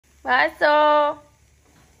Russel.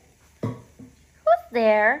 Who's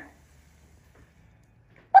there?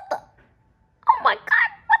 What the? Oh my God!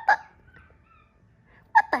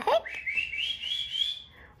 What the heck?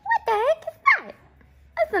 What the heck is that?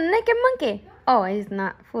 That's a naked monkey. Oh, he's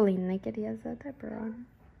not fully naked. He has a diaper on.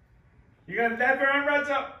 You got a diaper on,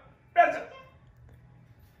 Russel? Russel!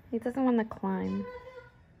 He doesn't want to climb.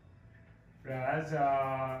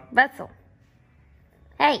 Russel. Russel.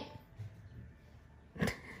 Hey.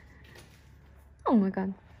 Oh my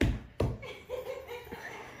God.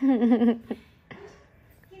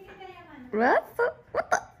 Russel? What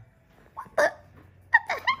the heck?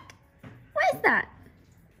 What is that?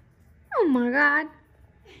 Oh my God.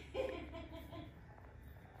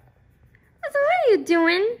 Russel, what are you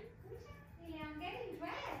doing? Yeah, I'm getting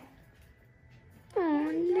dressed.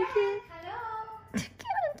 Oh, look at Hello. how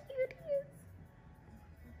cute he is.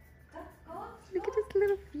 Go. Look at his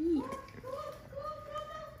little feet. Go.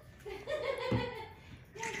 Good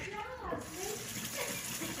job.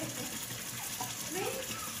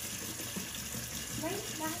 Wait,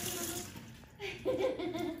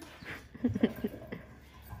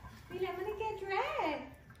 Mila, I'm gonna get dressed.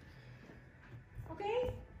 Okay?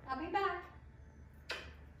 I'll be back.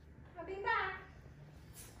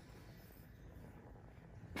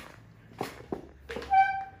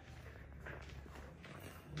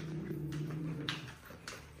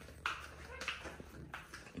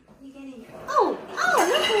 You getting your... Oh,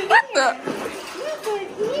 What the? look at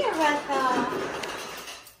here, Russell.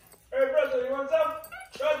 Hey, Russel, you want some?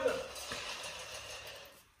 Russel.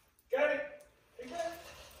 Got it? You got it?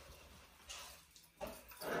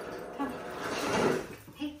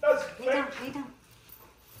 Hey, Russel, lay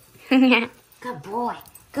down. Good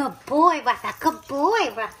boy, Russell. Good boy,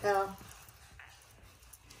 Russell.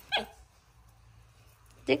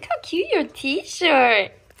 Look how cute your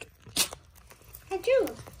t-shirt. Hey, Drew.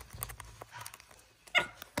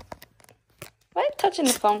 Why are you touching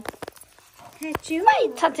the phone? Hey, Drew. Why are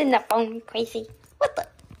you touching the phone, you crazy? What the?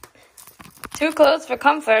 Too close for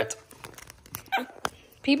comfort.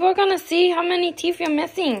 People are gonna see how many teeth you're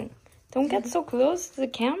missing. Don't get so close to the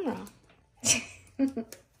camera.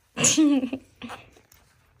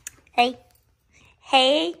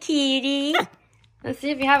 Hey, cutie. Let's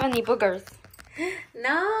see if you have any boogers.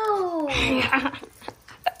 No.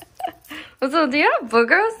 So, do you have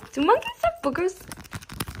boogers? Do monkeys have boogers?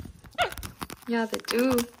 Yeah, they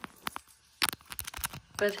do.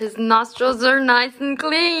 But his nostrils are nice and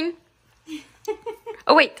clean.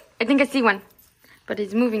 Oh, wait. I think I see one. But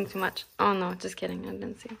he's moving too much. Oh, no. Just kidding. I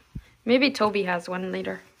didn't see him. Maybe Toby has one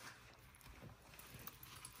later.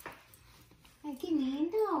 Ay, qué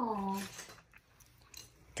lindo.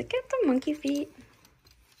 Look at the monkey feet.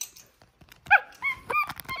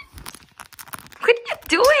 What are you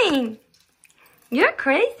doing? You're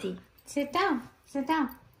crazy. Sit down.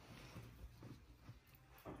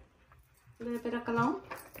 A little bit of cologne.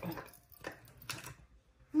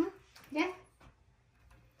 Yeah.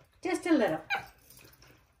 Just a little.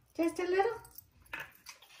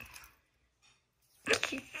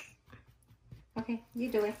 Okay, you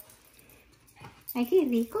do it. Ay, qué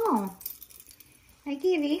rico.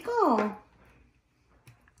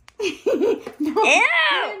 No, Ew!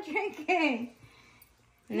 don't drink it.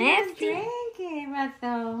 Nasty. Drink it,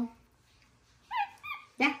 Russell.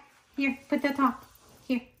 Yeah, here, put the top.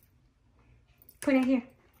 Here. Put it here.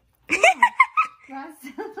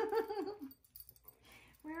 Russell.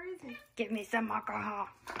 Where is it? Give me some alcohol.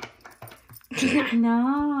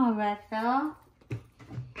 No, Russell.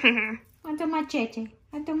 Ando machete.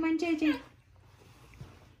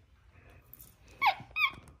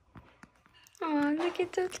 Oh, look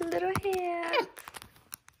at those little hands.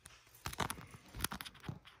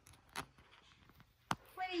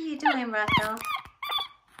 What are you doing, Russell?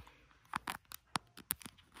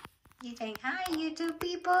 You saying hi, YouTube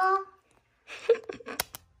people?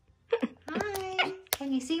 Hi.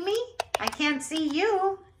 Can you see me? I can't see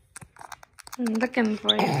you. I'm looking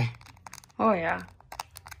for you. Oh, yeah.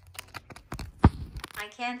 I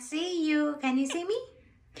can't see you. Can you see me?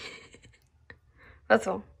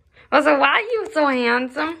 Russell, why are you so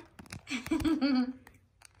handsome?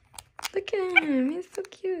 Look at him. He's so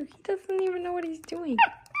cute. He doesn't even know what he's doing.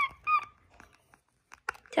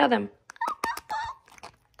 Tell them.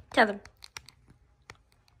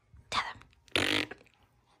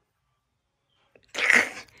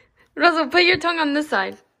 Russell, put your tongue on this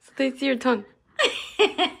side so they see your tongue. Look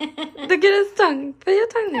at his tongue. Put your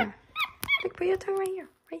tongue there. Look, put your tongue right here.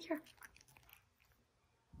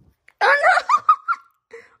 Oh no!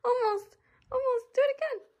 Almost. Do it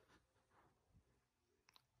again.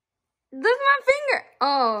 This is my finger.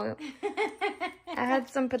 Oh. I had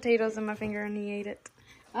some potatoes in my finger and he ate it.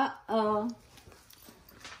 Uh-oh.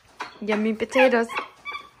 Yummy potatoes.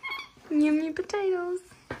 Yummy potatoes.